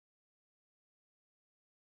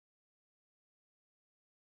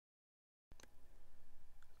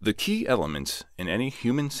The key elements in any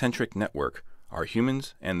human-centric network are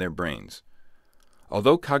humans and their brains.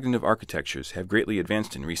 Although cognitive architectures have greatly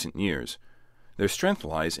advanced in recent years, their strength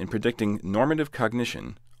lies in predicting normative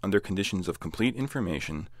cognition under conditions of complete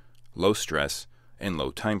information, low stress, and low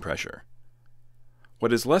time pressure.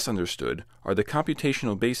 What is less understood are the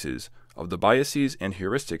computational bases of the biases and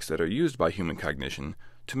heuristics that are used by human cognition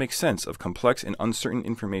to make sense of complex and uncertain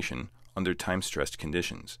information under time-stressed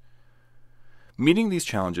conditions. Meeting these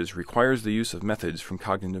challenges requires the use of methods from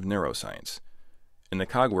cognitive neuroscience. In the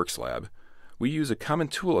CogWorks lab, we use a common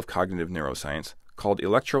tool of cognitive neuroscience called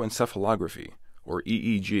electroencephalography, or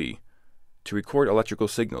EEG, to record electrical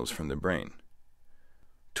signals from the brain.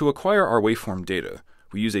 To acquire our waveform data,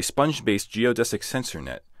 we use a sponge-based geodesic sensor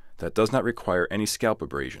net that does not require any scalp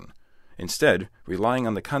abrasion, instead relying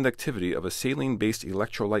on the conductivity of a saline-based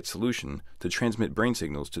electrolyte solution to transmit brain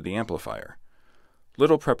signals to the amplifier.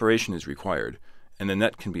 Little preparation is required, and the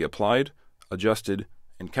net can be applied, adjusted,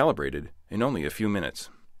 and calibrated in only a few minutes.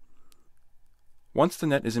 Once the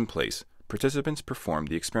net is in place, participants perform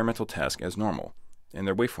the experimental task as normal, and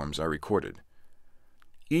their waveforms are recorded.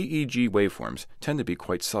 EEG waveforms tend to be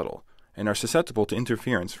quite subtle, and are susceptible to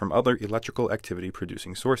interference from other electrical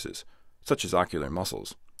activity-producing sources, such as ocular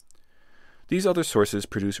muscles. These other sources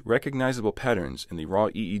produce recognizable patterns in the raw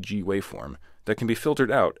EEG waveform that can be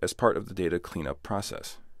filtered out as part of the data cleanup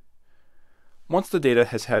process. Once the data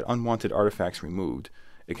has had unwanted artifacts removed,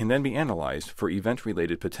 it can then be analyzed for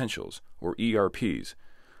event-related potentials, or ERPs,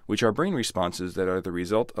 which are brain responses that are the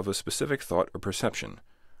result of a specific thought or perception,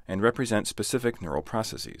 and represent specific neural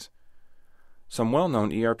processes. Some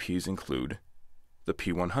well-known ERPs include the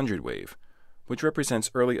P100 wave, which represents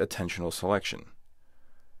early attentional selection;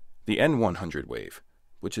 the N100 wave,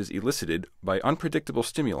 which is elicited by unpredictable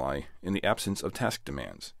stimuli in the absence of task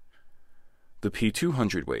demands; the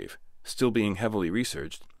P200 wave, still being heavily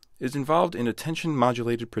researched, is involved in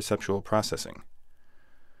attention-modulated perceptual processing;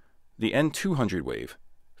 the N200 wave,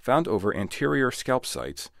 found over anterior scalp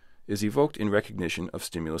sites, is evoked in recognition of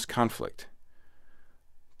stimulus conflict.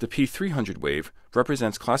 The P300 wave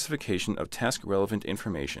represents classification of task-relevant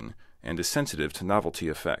information and is sensitive to novelty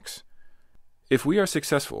effects. If we are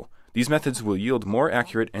successful, these methods will yield more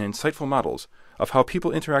accurate and insightful models of how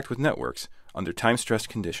people interact with networks under time-stressed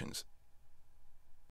conditions.